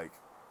 like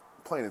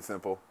plain and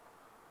simple.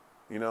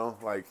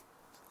 Like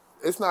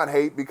it's not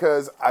hate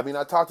because, I mean,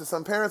 I talked to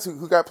some parents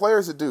who got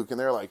players at Duke and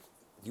they're like,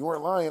 you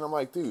weren't lying. I'm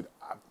like, dude,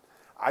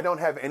 I don't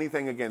have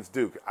anything against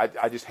Duke.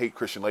 I just hate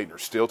Christian Laettner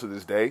still to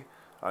this day.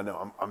 I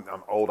know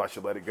I'm old. I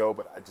should let it go,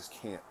 but I just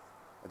can't.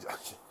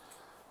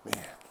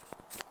 Man,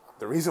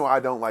 the reason why I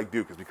don't like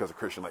Duke is because of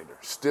Christian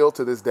Laettner. Still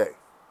to this day.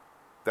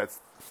 That's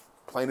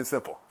plain and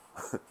simple.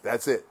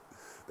 That's it.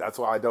 That's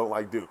why I don't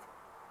like Duke.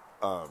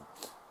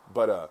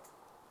 But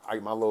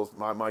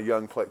my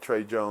young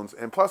Trey Jones,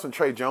 and plus when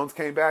Trey Jones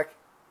came back,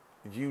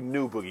 you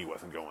knew Boogie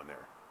wasn't going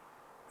there,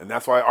 and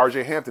that's why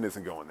R.J. Hampton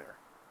isn't going there.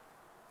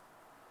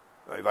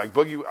 Like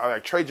Boogie,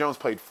 like Trey Jones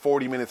played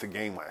 40 minutes a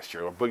game last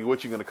year. Boogie,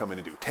 what you going to come in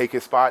and do? Take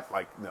his spot?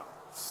 Like, no,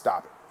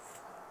 stop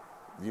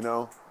it.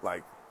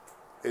 Like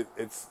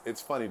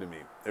it's funny to me.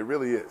 It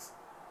really is.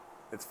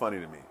 It's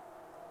funny to me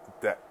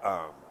that.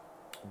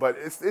 But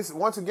it's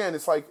once again,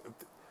 it's like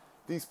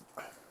these.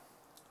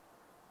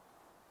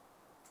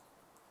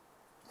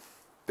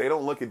 They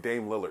don't look at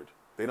Dame Lillard.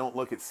 They don't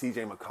look at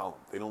C.J. McCollum.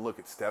 They don't look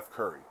at Steph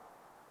Curry.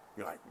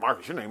 You're like,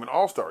 Marcus, you're naming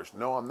all-stars.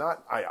 No, I'm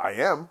not. I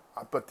am.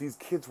 But these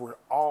kids were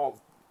all,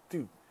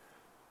 dude,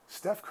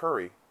 Steph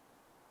Curry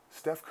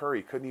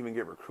couldn't even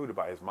get recruited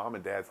by his mom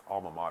and dad's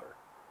alma mater.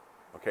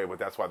 Okay, but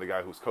that's why the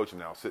guy who's coaching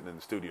now is sitting in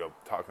the studio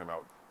talking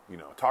about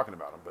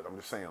him. But I'm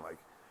just saying, like,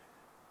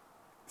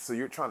 so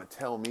you're trying to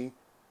tell me,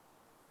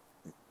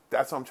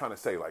 that's what I'm trying to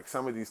say. Like,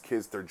 some of these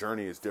kids, their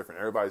journey is different.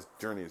 Everybody's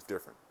journey is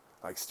different.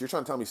 Like, you're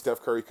trying to tell me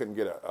Steph Curry couldn't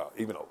get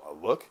even a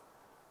look?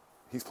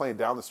 He's playing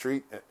down the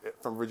street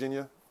from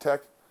Virginia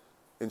Tech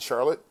in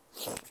Charlotte.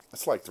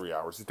 It's like 3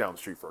 hours. He's down the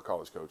street for a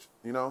college coach,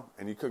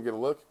 and you couldn't get a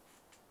look?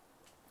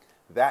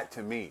 That,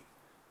 to me,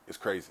 is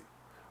crazy.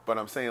 But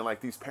I'm saying,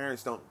 like, these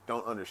parents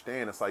don't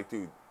understand. It's like,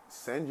 dude,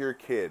 send your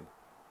kid.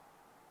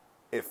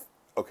 If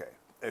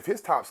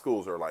his top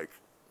schools are like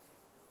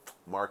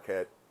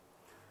Marquette,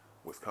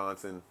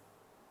 Wisconsin,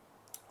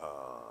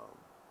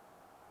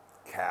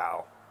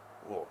 Cal,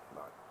 well,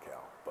 not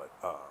Cal, but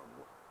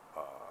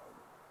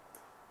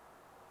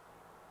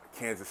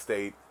Kansas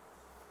State,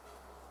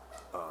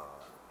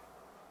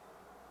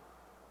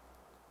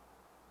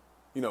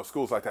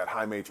 schools like that,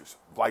 high majors,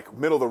 like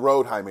middle of the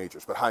road high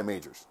majors, but high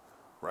majors,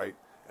 right?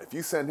 If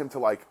you send him to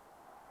like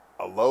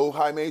a low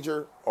high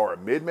major or a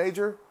mid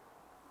major,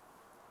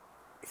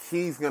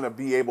 he's going to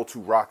be able to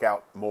rock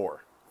out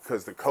more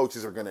because the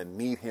coaches are going to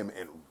need him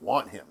and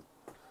want him.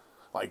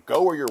 Like,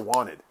 go where you're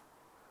wanted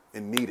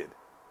and needed.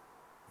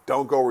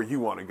 Don't go where you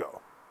want to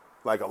go.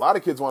 Like, a lot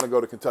of kids want to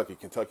go to Kentucky.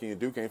 Kentucky and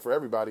Duke ain't for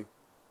everybody.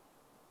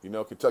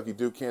 Kentucky,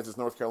 Duke, Kansas,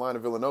 North Carolina,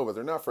 Villanova,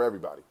 they're not for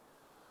everybody.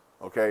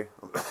 Okay?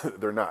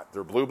 They're not.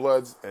 They're blue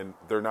bloods, and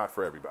they're not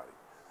for everybody.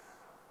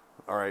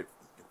 All right?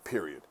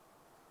 Period.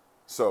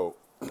 So,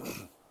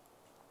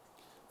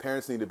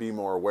 parents need to be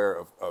more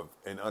aware of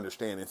and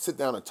understand and sit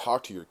down and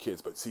talk to your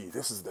kids. But see,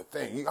 this is the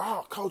thing.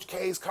 Coach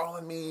K's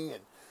calling me,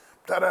 and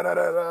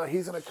da-da-da-da-da.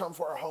 He's going to come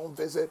for a home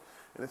visit.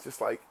 And it's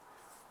just like,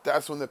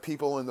 that's when the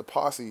people in the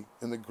posse,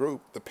 in the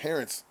group, the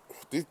parents,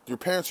 your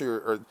parents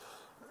are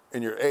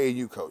and your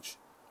AAU coach.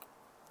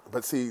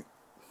 But see,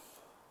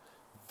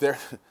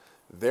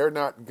 they're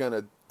not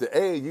gonna. The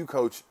AAU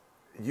coach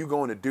you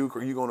going to Duke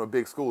or you going to a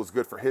big school is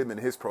good for him and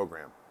his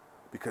program,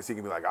 because he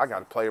can be like, I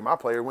got a player. My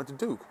player went to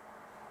Duke,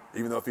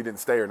 even though if he didn't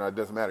stay or not, it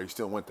doesn't matter. He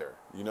still went there.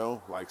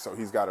 Like, so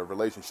he's got a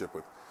relationship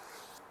with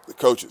the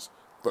coaches.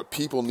 But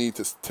people need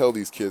to tell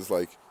these kids,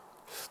 like,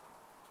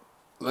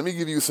 let me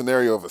give you a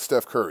scenario of a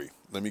Steph Curry.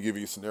 Let me give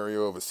you a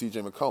scenario of a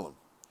C.J. McCollum.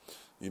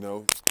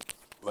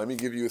 Let me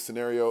give you a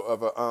scenario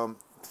of a.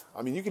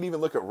 You can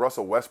even look at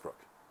Russell Westbrook.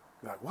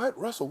 You're like, what?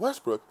 Russell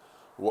Westbrook?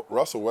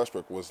 Russell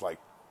Westbrook was like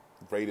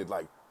rated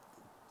like.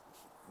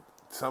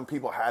 Some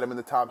people had him in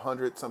the top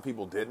 100. Some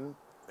people didn't.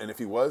 And if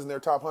he was in their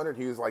top 100,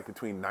 he was like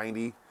between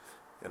 90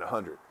 and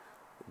 100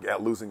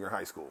 at losing your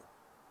high school.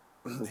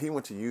 He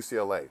went to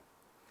UCLA.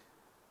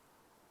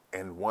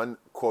 And one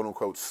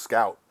quote-unquote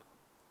scout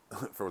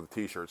for the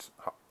T-shirts,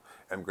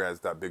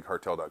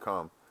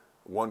 mgrads.bigcartel.com,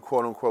 one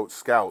quote-unquote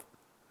scout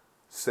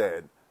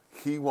said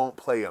he won't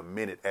play a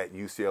minute at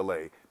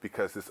UCLA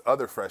because this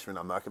other freshman,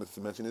 I'm not going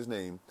to mention his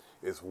name,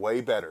 is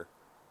way better.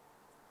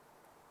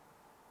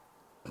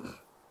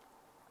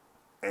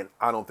 And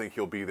I don't think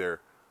he'll be there.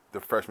 The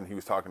freshman he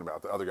was talking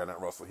about, the other guy,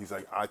 not Russell, he's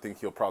like, I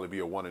think he'll probably be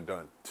a one and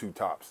done, 2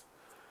 tops.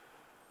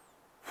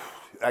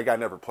 That guy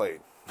never played.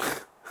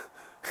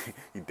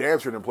 He damn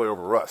sure didn't play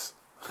over Russ.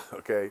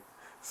 Okay?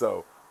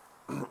 So,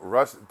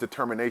 Russ'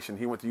 determination,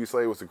 he went to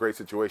UCLA, was a great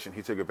situation.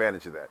 He took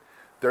advantage of that.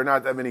 There are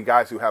not that many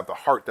guys who have the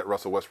heart that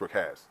Russell Westbrook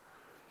has.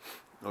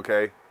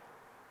 Okay?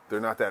 There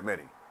are not that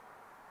many.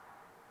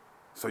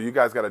 So you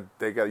guys gotta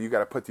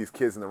put these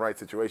kids in the right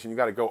situation. You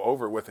gotta go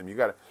over it with them.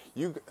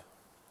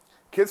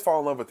 Kids fall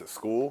in love with the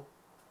school.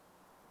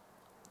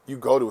 You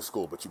go to a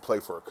school, but you play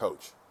for a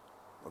coach.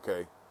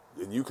 Okay?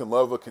 And you can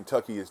love what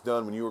Kentucky has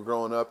done when you were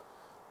growing up.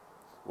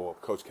 Well,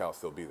 Coach Cal will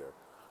still be there.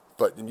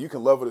 But you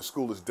can love what a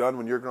school has done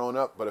when you're growing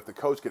up, but if the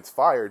coach gets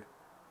fired,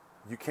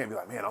 you can't be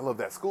like, man, I love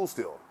that school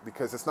still.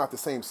 Because it's not the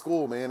same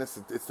school, man. It's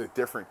a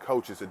different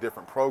coach. It's a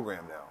different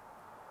program now.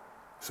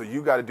 So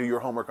you got to do your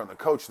homework on the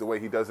coach the way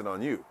he does it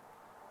on you.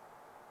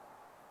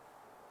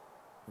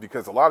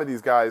 Because a lot of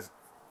these guys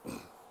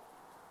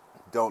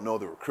don't know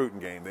the recruiting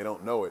game. They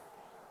don't know it.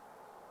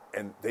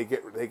 And they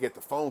get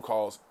the phone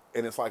calls,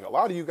 and it's like a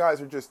lot of you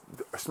guys are just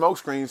smoke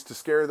screens to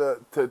scare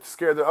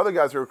the other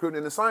guys who are recruiting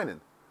into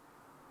signing.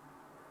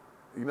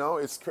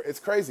 It's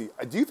crazy.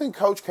 Do you think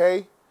Coach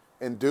K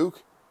and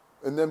Duke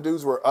and them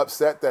dudes were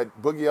upset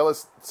that Boogie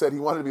Ellis said he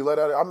wanted to be let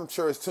out? I'm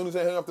sure as soon as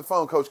they hung up the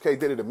phone, Coach K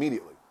did it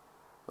immediately.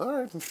 All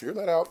right, you're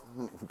let out.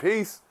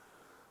 Peace.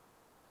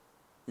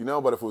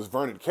 But if it was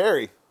Vernon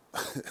Carey,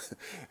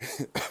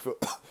 if it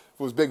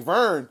was Big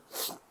Vern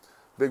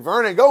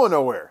ain't going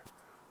nowhere.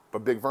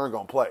 But Big Vern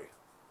gonna play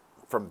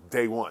from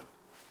day one.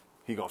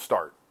 He gonna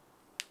start.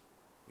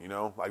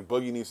 Like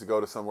Boogie needs to go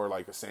to somewhere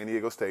like a San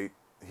Diego State.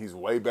 He's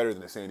way better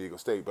than a San Diego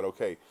State, but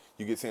okay,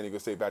 you get San Diego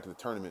State back to the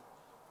tournament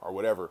or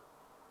whatever.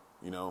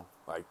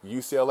 Like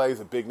UCLA is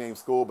a big name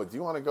school, but do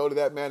you want to go to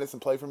that madness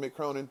and play for Mick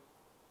Cronin?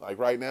 Like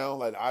right now?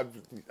 Like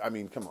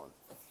come on.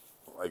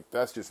 Like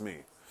that's just me.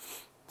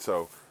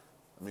 So,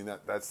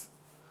 that's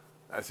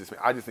just me.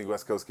 I just think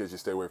West Coast kids should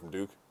stay away from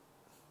Duke.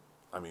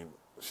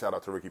 Shout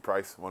out to Ricky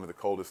Price, one of the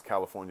coldest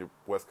California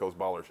West Coast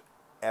ballers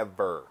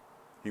ever.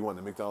 He won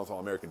the McDonald's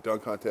All-American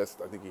Dunk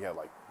Contest. I think he had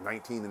like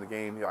 19 in the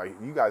game.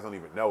 You guys don't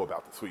even know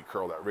about the sweet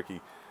curl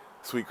Ricky.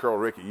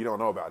 You don't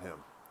know about him.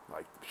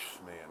 Like,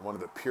 man, one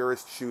of the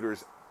purest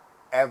shooters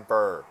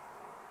ever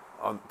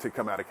to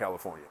come out of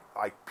California.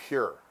 Like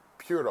pure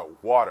to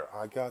water.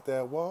 I got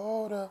that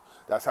water.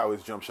 That's how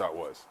his jump shot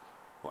was.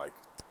 Like,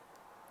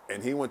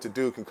 and he went to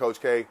Duke and Coach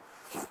K.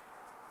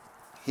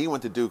 Didn't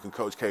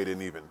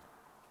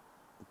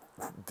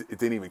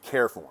even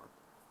care for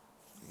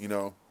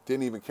him.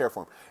 Didn't even care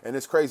for him. And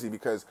it's crazy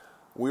because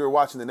we were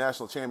watching the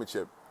national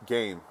championship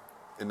game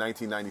in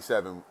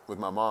 1997 with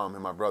my mom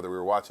and my brother. We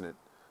were watching it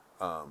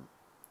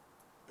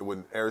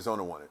when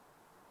Arizona won it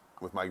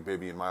with Mike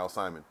Bibby and Miles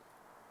Simon.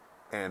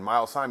 And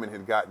Miles Simon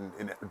had gotten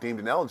deemed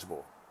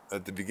ineligible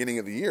at the beginning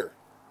of the year,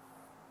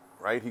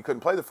 right? He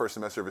couldn't play the first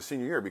semester of his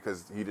senior year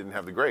because he didn't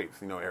have the grades.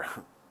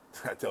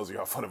 That tells you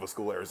how fun of a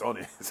school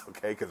Arizona is,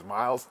 okay? Because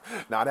Miles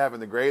not having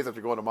the grades after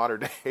going to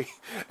Modern Day,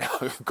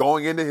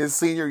 going into his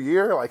senior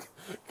year, like,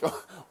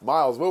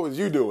 Miles, what was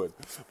you doing?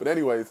 But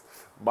anyways,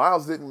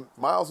 Miles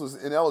was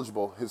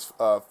ineligible his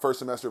first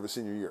semester of his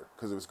senior year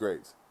because of his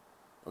grades,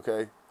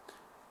 okay?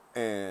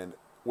 And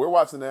we're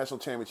watching the national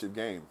championship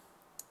game,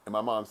 and my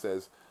mom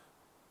says,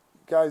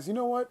 guys, you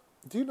know what?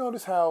 Do you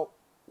notice how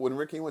when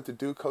Ricky went to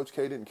Duke, Coach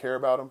K didn't care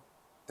about him?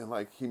 And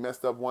like he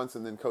messed up once,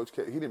 and then Coach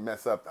K, he didn't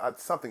mess up.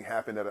 Something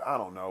happened at I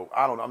don't know.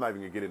 I'm not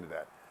even gonna get into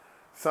that.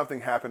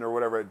 Something happened or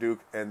whatever at Duke,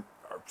 and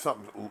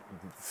something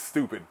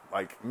stupid,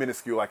 like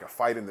minuscule, like a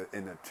fight in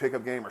the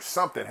pickup game or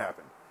something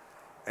happened,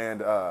 and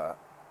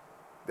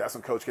that's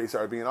when Coach K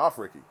started being off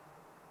Ricky.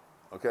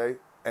 Okay,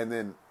 and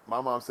then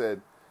my mom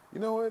said, you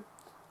know what?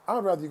 I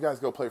would rather you guys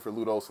go play for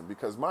Lute Olson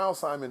because Miles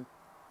Simon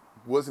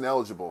wasn't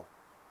eligible,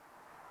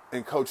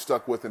 and Coach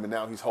stuck with him, and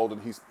now he's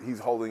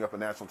holding up a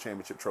national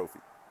championship trophy.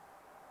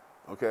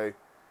 Okay,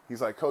 he's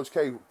like Coach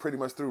K pretty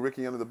much threw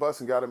Ricky under the bus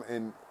and got him,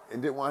 and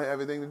and didn't want to have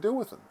anything to do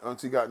with him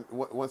once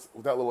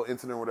that little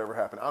incident or whatever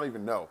happened. I don't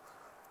even know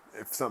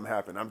if something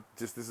happened.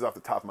 This is off the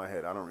top of my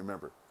head. I don't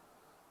remember.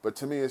 But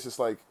to me, it's just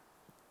like,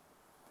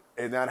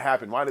 and that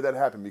happened. Why did that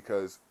happen?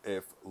 Because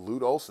if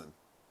Lute Olson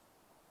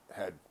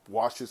had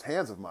washed his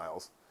hands of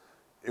Miles,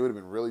 it would have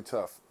been really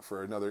tough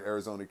for get another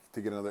Arizona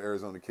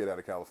kid out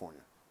of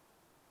California.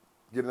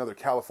 Get another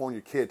California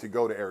kid to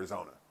go to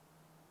Arizona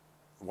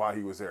while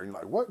he was there. And you're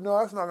like, what? No,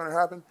 that's not going to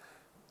happen.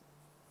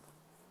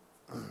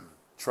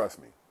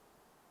 Trust me.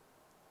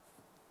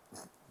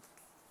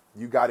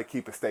 You got to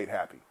keep a state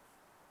happy.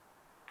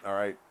 All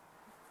right?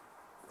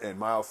 And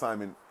Miles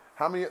Simon,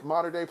 how many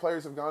modern day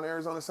players have gone to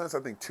Arizona since?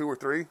 I think 2 or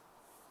 3.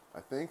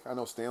 I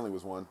know Stanley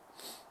was one.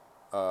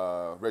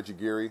 Reggie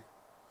Geary.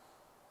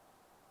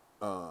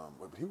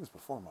 But he was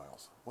before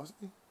Miles, wasn't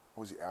he?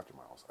 Or was he after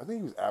Miles? I think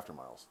he was after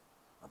Miles.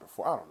 Or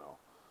before, I don't know.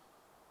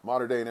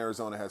 Modern day in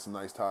Arizona has some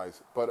nice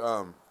ties. But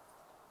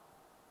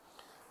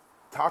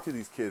talk to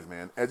these kids,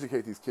 man.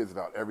 Educate these kids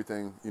about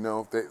everything. You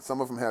know,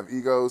 some of them have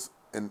egos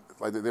and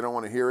like they don't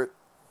want to hear it,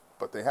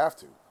 but they have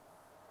to.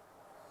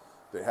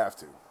 They have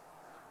to.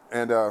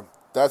 And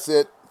that's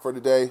it for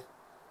today.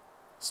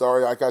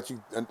 Sorry, I got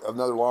you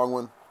another long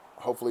one.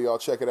 Hopefully y'all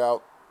check it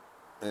out.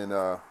 And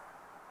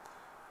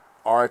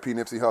R.I.P.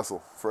 Nipsey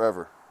Hussle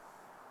forever.